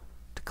do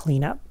to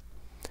clean up.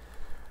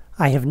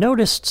 I have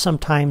noticed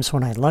sometimes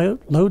when I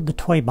load the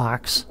toy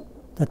box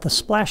that the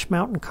Splash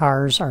Mountain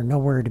cars are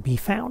nowhere to be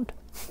found.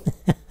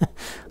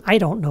 I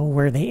don't know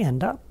where they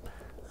end up.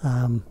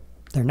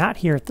 They're not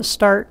here at the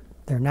start.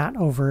 They're not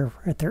over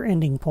at their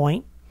ending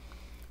point.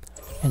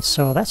 And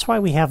so that's why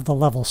we have the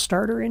level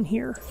starter in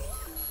here.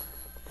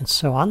 And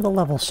so on the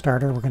level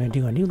starter, we're going to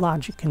do a new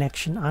logic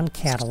connection on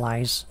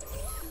catalyze.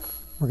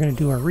 We're going to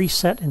do a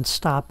reset and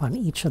stop on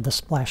each of the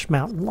Splash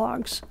Mountain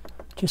logs,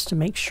 just to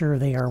make sure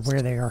they are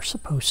where they are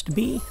supposed to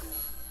be.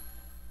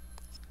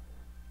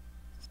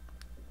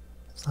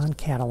 On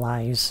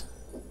catalyze,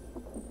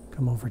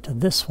 come over to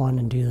this one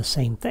and do the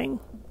same thing,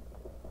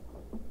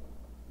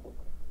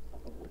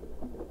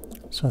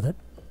 so that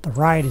the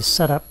ride is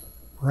set up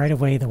right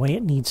away the way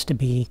it needs to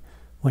be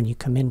when you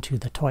come into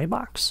the toy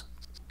box.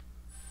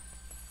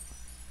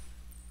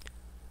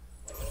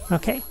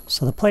 Okay,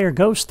 so the player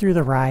goes through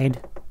the ride.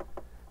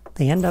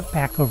 They end up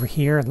back over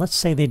here, and let's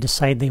say they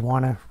decide they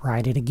want to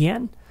ride it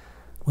again.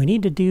 We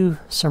need to do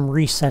some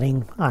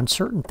resetting on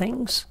certain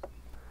things.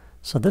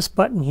 So this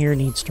button here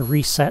needs to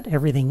reset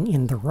everything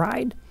in the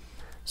ride.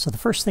 So the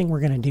first thing we're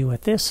going to do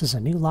with this is a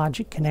new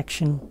logic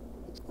connection.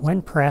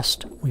 When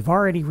pressed, we've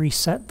already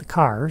reset the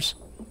cars.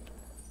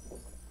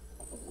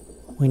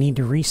 We need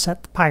to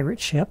reset the pirate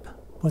ship,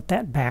 put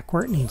that back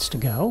where it needs to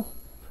go.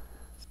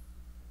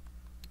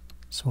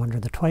 So under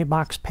the toy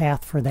box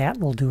path for that,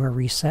 we'll do a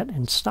reset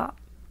and stop.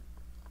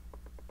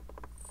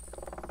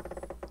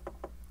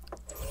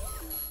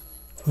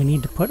 We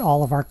need to put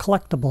all of our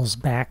collectibles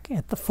back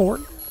at the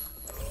fort.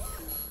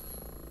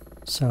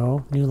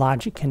 So new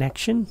logic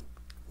connection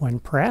when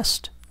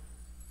pressed.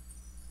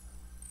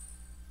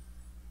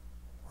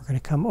 We're going to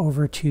come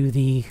over to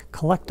the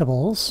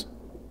collectibles.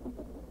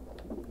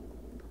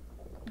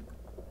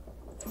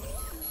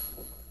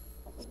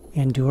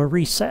 And do a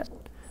reset.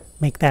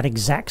 Make that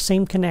exact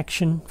same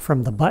connection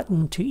from the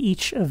button to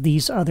each of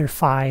these other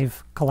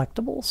 5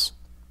 collectibles.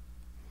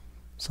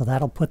 So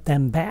that'll put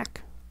them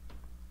back.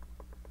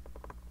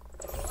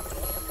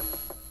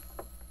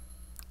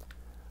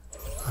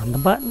 On the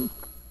button.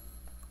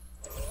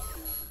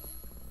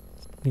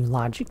 New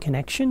logic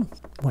connection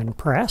when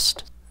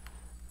pressed.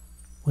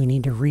 We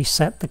need to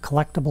reset the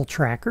collectible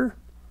tracker.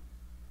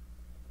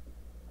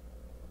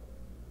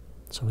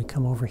 So we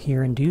come over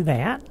here and do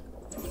that.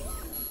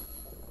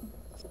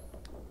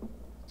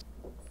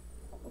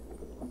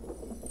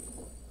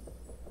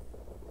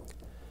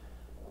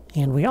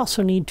 And we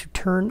also need to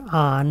turn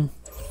on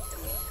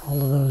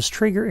all of those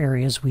trigger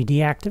areas we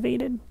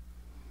deactivated.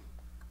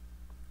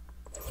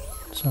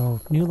 So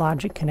new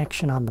logic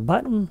connection on the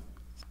button.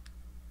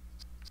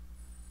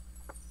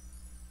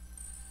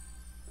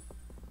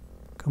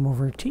 Come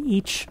over to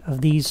each of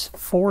these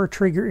 4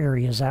 trigger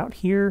areas out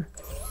here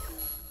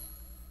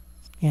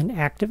and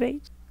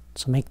activate.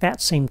 So make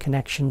that same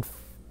connection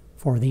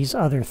for these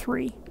other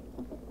 3.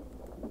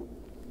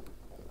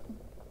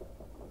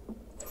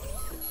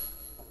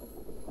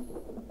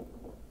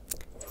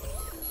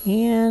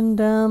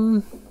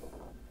 And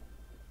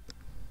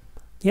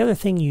The other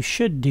thing you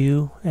should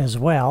do as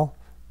well,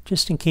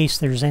 just in case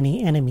there's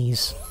any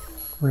enemies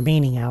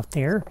remaining out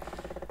there,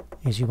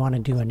 is you want to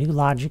do a new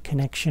logic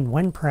connection.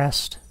 When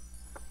pressed,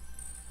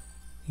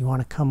 you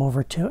want to come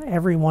over to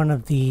every one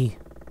of the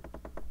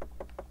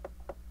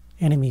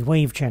enemy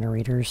wave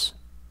generators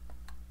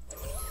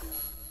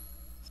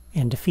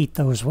and defeat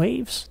those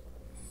waves.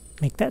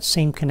 Make that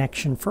same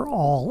connection for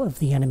all of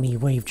the enemy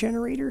wave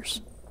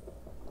generators.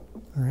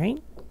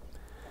 Alright?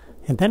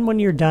 And then when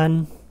you're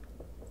done,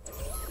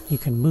 you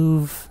can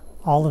move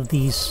all of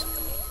these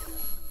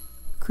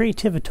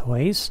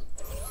Creativitoys.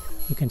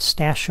 You can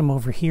stash them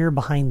over here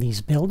behind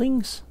these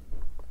buildings.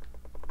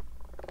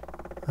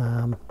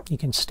 You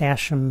can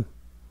stash them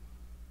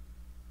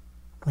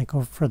like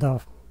over for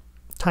the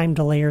time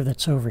delayer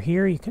that's over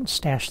here. You can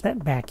stash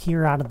that back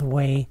here out of the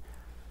way.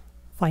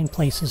 Find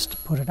places to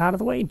put it out of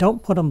the way.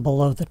 Don't put them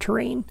below the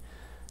terrain,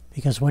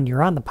 because when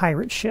you're on the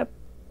pirate ship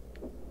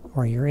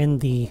or you're in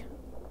the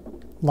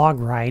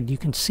log ride, you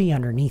can see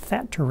underneath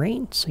that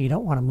terrain, so you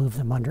don't want to move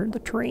them under the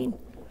terrain.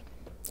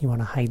 You want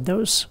to hide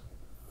those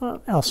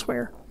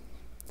elsewhere.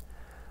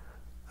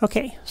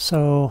 Okay,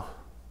 so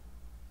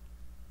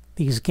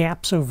these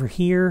gaps over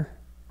here,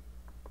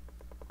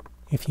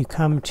 if you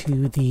come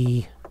to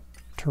the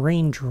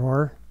terrain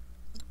drawer,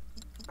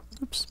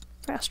 oops,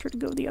 faster to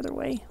go the other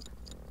way.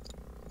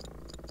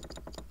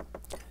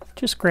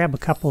 Just grab a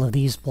couple of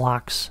these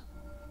blocks,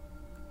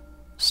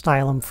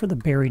 style them for the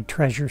buried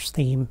treasures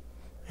theme,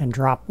 and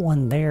drop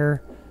one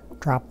there,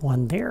 drop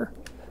one there.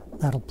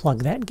 That'll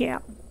plug that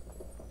gap.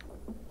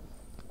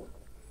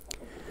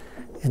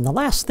 And the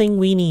last thing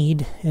we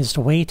need is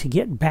a way to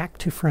get back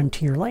to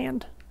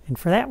Frontierland. And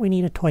for that we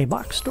need a toy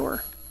box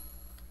store.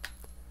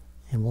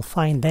 And we'll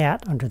find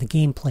that under the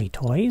gameplay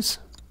toys.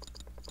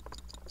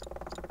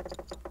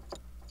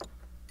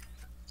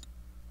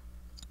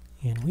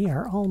 And we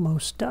are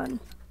almost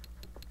done.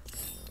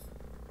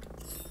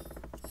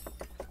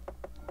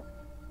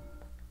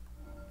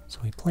 So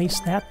we place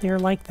that there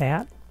like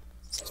that.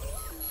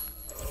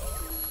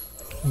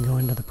 We go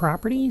into the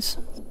properties.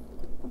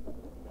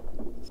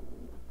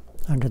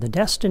 Under the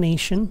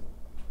destination,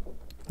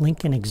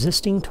 link an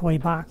existing toy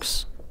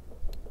box,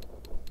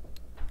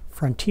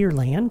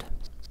 Frontierland.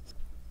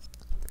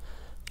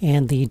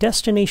 And the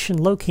destination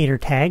locator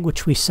tag,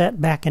 which we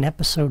set back in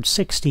episode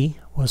 60,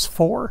 was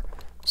 4.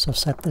 So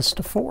set this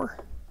to 4.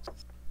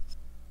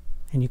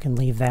 And you can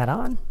leave that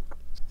on.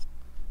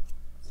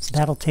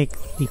 That'll take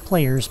the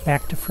players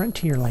back to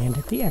Frontierland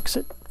at the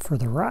exit for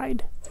the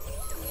ride.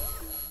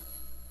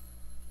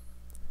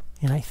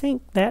 And I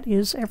think that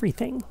is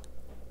everything.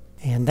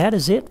 And that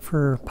is it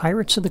for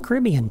Pirates of the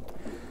Caribbean.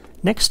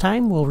 Next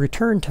time we'll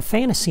return to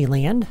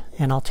Fantasyland,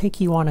 and I'll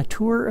take you on a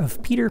tour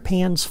of Peter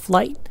Pan's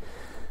flight.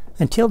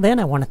 Until then,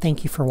 I want to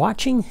thank you for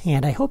watching,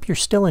 and I hope you're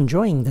still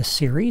enjoying this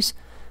series.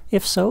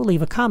 If so,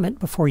 leave a comment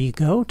before you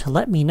go to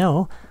let me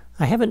know.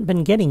 I haven't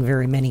been getting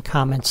very many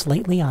comments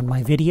lately on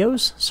my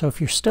videos, so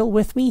if you're still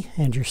with me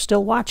and you're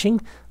still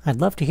watching,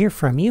 I'd love to hear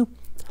from you.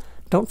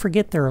 Don't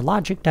forget there are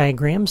logic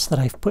diagrams that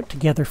I've put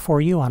together for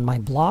you on my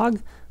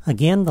blog.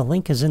 Again, the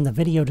link is in the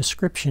video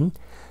description.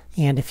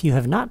 And if you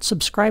have not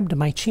subscribed to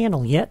my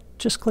channel yet,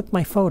 just click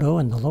my photo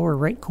in the lower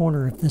right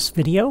corner of this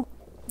video.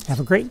 Have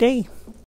a great day.